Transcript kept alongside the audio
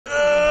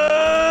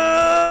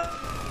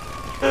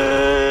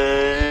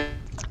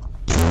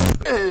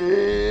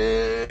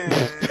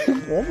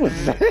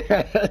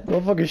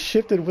Motherfucker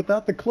shifted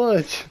without the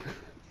clutch.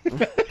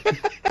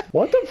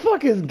 What the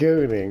fuck is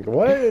gooning?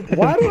 What?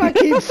 Why do I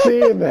keep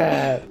seeing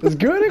that? Is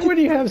gooning when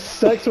you have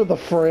sex with a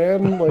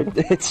friend? Like,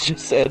 it's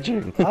just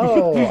edging.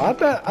 Oh, I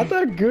thought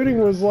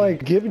gooning was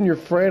like giving your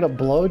friend a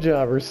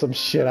blowjob or some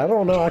shit. I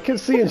don't know. I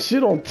kept seeing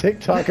shit on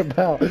TikTok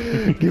about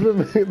giving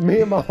me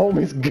and my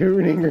homies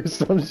gooning or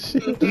some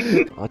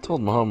shit. I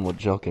told Mom what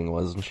jelking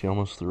was, and she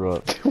almost threw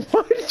up.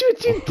 Why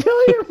did you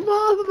tell your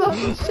mom about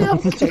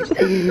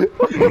jelking?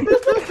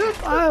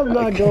 I am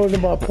not going to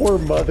my poor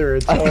mother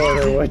and telling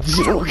her what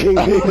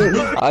jelking is.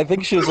 I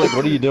think she was like,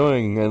 "What are you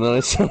doing?" And then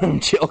I said,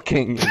 "I'm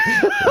jelking."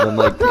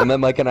 And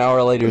then like an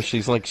hour later,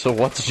 she's like, "So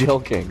what's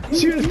jelking?"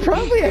 She was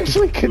probably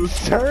actually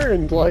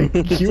concerned, like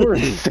you were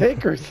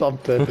sick or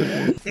something.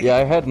 Yeah,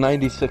 I had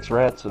 96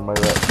 rats in my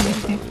rat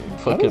cabinet.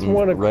 I just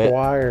want to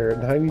acquire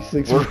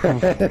 96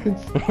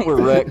 rats.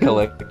 We're rat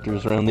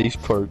collectors around these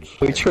parts.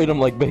 We trade them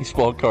like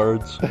baseball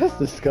cards. That's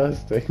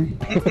disgusting.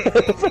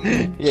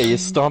 Yeah, you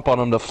stomp on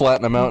them to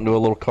flatten them out into a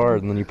little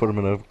card, and then you put them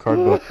in a card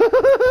book.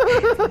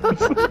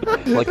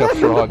 Like a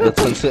frog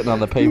that's been sitting on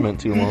the pavement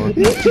too long.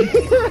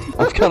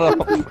 I've got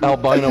an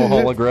albino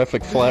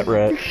holographic flat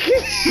rat.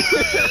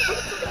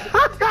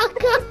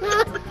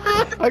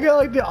 I got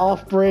like the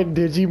off-brand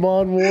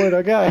Digimon one.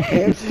 I got a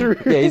hamster.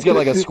 Yeah, he's got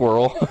like a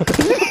squirrel.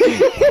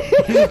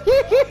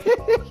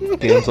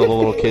 Games all the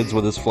little kids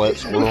with his flat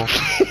squirrel.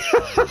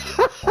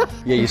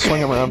 Yeah, you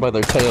swing them around by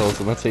their tails,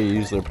 and that's how you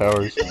use their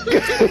powers.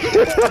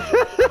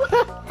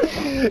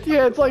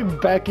 Yeah, it's like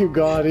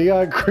Bakugan. You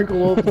gotta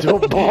crinkle them into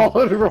a ball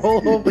and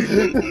roll them.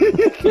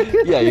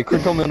 Yeah, you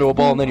crinkle them into a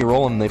ball, and then you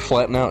roll them, and they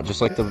flatten out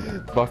just like the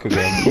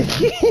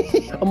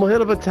Bakugan. I'm gonna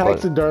hit up a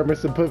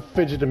taxidermist and put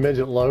Fidget and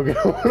Midget logo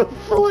on a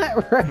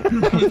flat rat.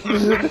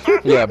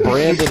 Yeah,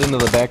 brand it into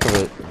the back of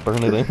it.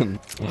 Burn it in.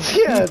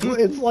 Yeah,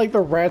 it's like the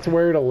rat's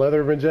wearing a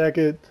Leatherman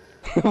jacket.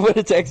 What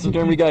a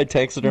taxidermy guy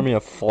taxidermy a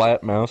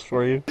flat mouse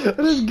for you? I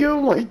just give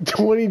him like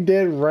 20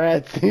 dead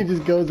rats. He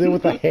just goes in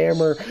with a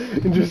hammer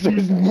and just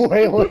starts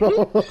wailing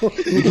on them.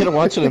 You gotta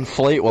watch it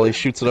inflate while he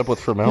shoots it up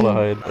with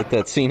formaldehyde, like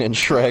that scene in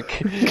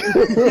Shrek.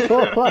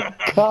 Oh my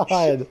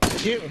god!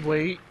 Can't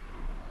wait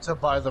to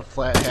buy the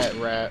flat hat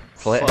rat.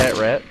 Flat hat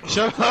rat?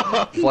 Shut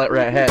up! Flat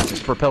rat hat,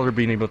 it's propeller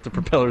beanie, but the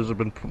propellers have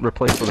been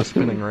replaced with a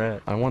spinning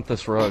rat. I want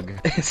this rug.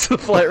 It's the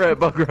flat rat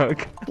bug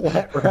rug.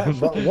 Flat rat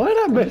bug? What did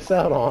I miss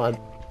out on?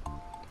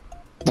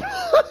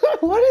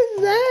 What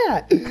is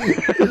that?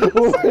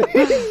 What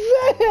is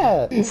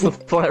that? It's the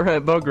flat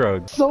rat bug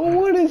rug.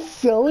 Someone is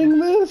selling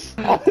this?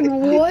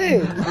 On what?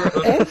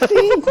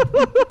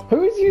 Etsy?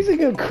 Who's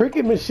using a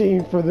cricket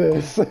machine for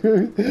this?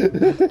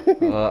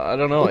 I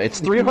don't know. It's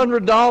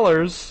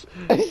 $300.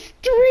 It's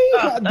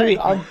 $300. Dude,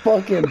 I'm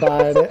fucking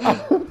buying it.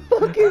 I'm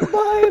fucking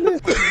buying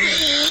it.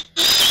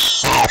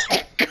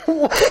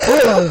 What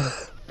the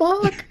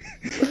fuck?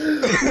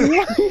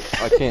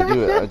 I can't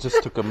do it. I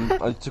just took an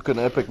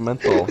epic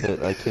menthol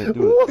hit. I can't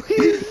do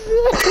it.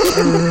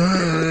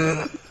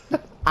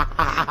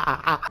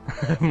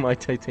 My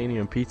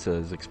titanium pizza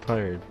is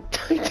expired.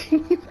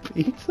 Titanium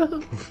pizza?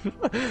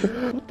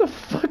 What the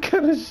fuck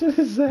kind of shit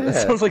is that?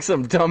 That sounds like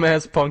some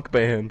dumbass punk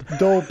band.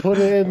 Don't put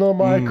it in the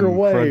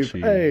microwave.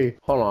 Crunchy. Hey,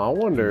 hold on, I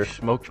wonder. You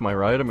smoked my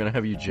ride? I'm gonna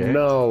have you jacked.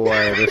 No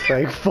way, this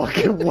thing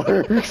fucking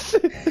works.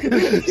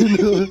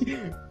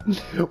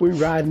 We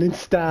riding in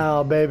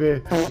style,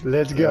 baby.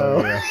 Let's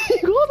go. Oh, yeah.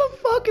 All the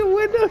fucking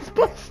windows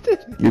busted.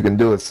 You can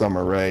do it,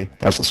 Summer Rae.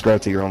 I subscribe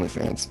to your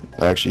OnlyFans.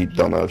 I actually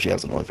don't know if she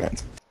has an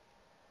OnlyFans.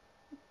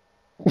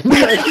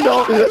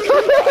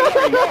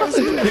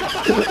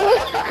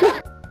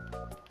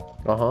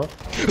 Uh-huh.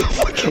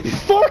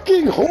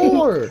 Fucking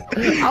whore!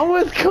 I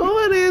was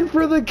coming in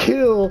for the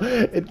kill.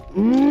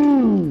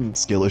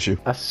 Skill issue.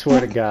 I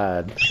swear to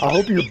God. I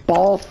hope your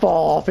balls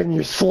fall off in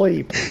your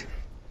sleep.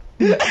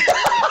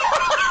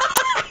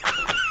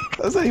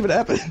 How's that even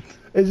happen?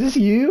 Is this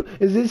you?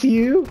 Is this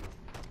you?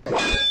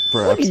 Perhaps.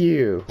 Look at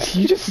you.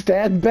 You just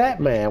stabbed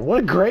Batman. What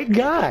a great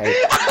guy.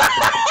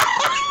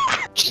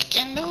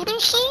 Chicken noodle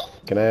soup?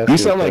 Can I ask You you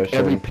sound a like question?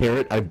 every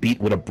parrot I beat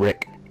with a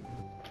brick.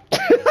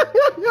 Ain't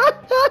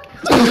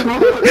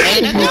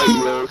it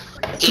no?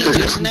 He's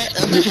using that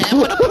other half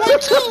of the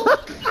point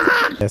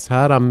too. Yes,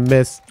 how'd I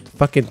miss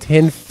fucking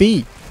 10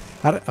 feet?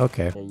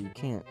 Okay. Yeah, you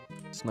can't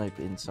snipe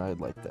inside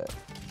like that.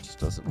 It just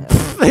doesn't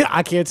happen.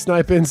 I can't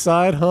snipe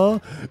inside, huh?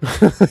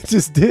 I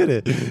just did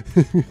it.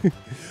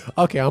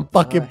 Okay, I'm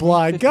fucking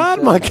blind.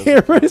 God, my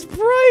camera is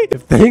bright.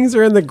 If things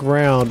are in the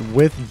ground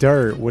with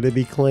dirt, would it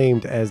be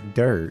claimed as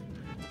dirt?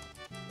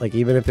 Like,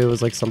 even if it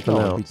was like something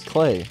No, else? it's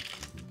clay.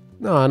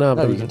 No, I know,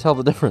 No, but you can tell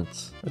the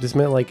difference. I just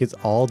meant like it's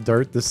all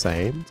dirt the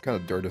same. It's kind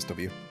of dirtest of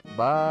you.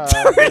 Bye.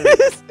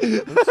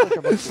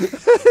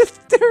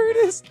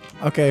 Dirtest.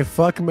 Okay,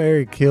 fuck,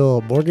 marry,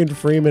 kill. Morgan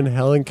Freeman,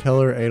 Helen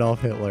Keller,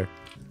 Adolf Hitler.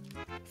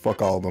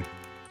 Fuck all of them.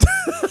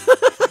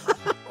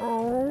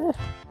 Oh.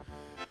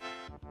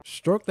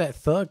 Stroke that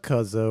thug,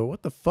 cuzzo.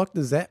 What the fuck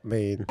does that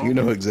mean? You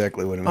know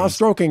exactly what it I'm means.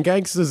 stroking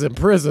gangsters in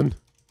prison.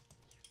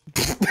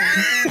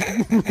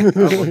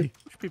 Probably.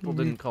 Should people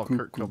didn't call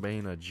Kurt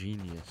Cobain a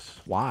genius.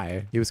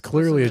 Why? He was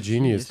clearly a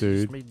genius,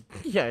 dude.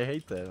 Yeah, I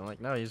hate that. I'm like,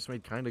 no, he just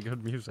made kind of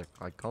good music.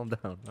 Like, calm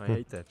down. I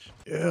hate that shit.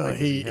 Yeah, Like,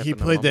 he happened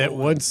to played that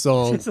mumble one and-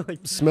 song. It's like-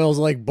 Smells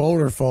like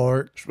boner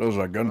fart. Smells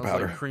like Smells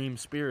gunpowder. like cream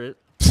spirit.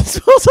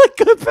 Smells like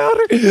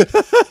gunpowder.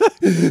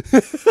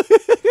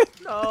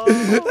 No.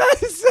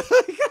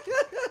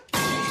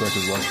 Shrek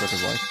is life, Shrek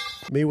is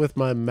life. Me with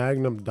my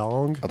Magnum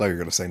dong. I thought you were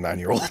gonna say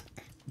 9-year-old.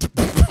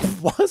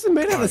 Wasn't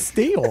made out of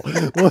steel.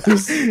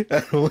 Was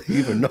I don't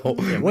even know.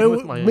 Yeah, Wait,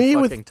 with my me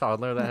with- fucking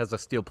toddler that has a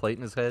steel plate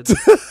in his head.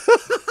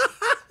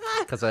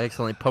 Because I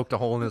accidentally poked a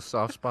hole in his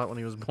soft spot when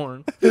he was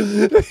born.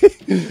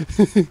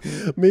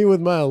 me with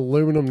my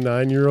aluminum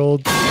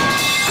 9-year-old.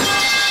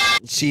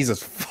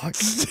 Jesus fuck.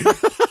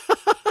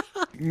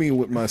 Me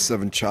with my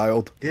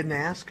 7-child. Didn't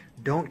ask,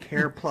 don't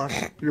care, plus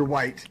you're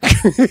white.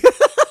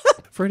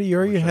 Freddie, you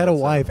already had a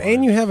wife,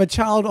 and you have a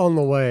child on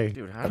the way.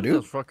 Dude, how do do?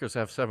 those fuckers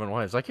have 7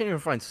 wives? I can't even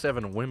find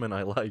 7 women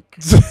I like.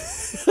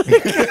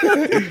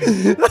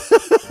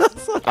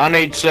 I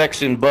need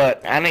sex in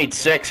butt. I need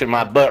sex in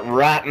my butt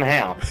right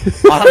now.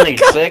 I need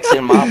sex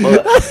in my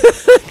butt.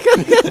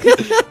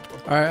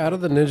 All right, out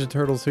of the Ninja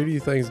Turtles, who do you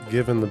think's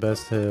given the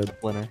best head?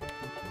 Winner.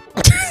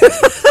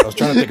 I was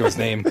trying to think of his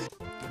name.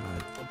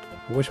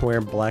 I wish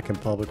wearing black in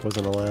public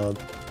wasn't allowed.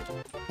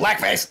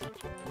 Blackface!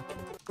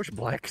 Wish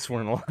blacks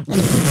weren't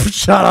allowed.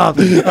 Shut up!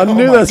 I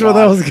knew my that's where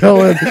that God. was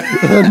going.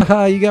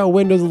 You got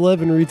Windows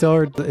 11,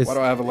 retard. Why do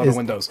I have 11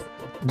 windows?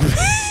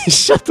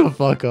 Shut the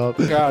fuck up.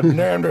 God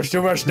damn, there's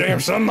too much damn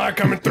sunlight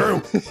coming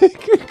through.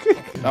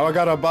 Now I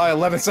gotta buy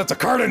 11 sets of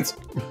curtains.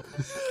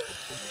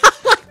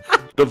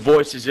 The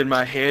voices in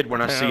my head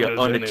when I see an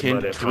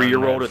unattended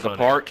 3-year-old at the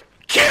park.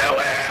 Kill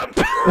him!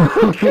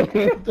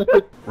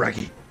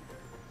 Raggy,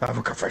 I have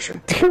a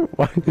confession.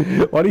 Why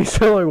do you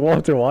sound like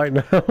Walter White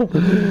now?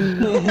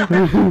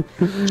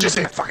 Just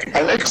say fucking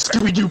I like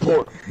Scooby-Doo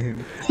porn.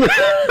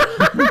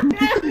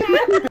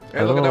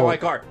 Hey, look at that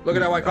white car. Look at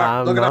that white car.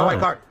 I'm Look at that not. white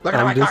car. Look at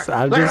that white car.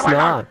 I'm Look at just that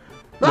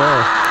white car.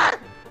 not.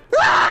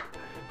 No.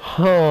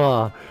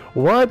 Huh.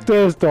 What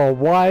does the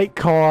white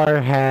car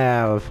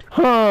have?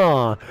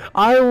 Huh.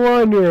 I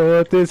wonder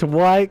what this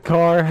white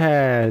car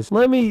has.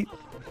 Let me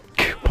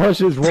punch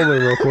this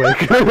woman real quick.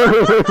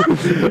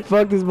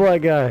 Fuck this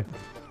black guy.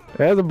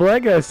 There's a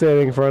black guy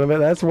standing in front of it.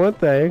 That's one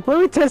thing. Let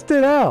me test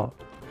it out.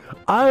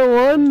 I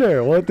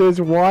wonder what this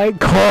white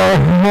car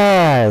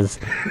has.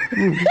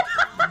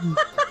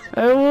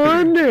 I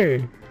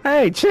wonder.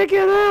 Hey, check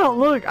it out.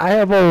 Look, I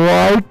have a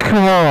white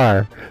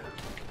car.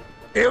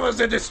 It was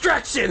a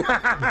distraction.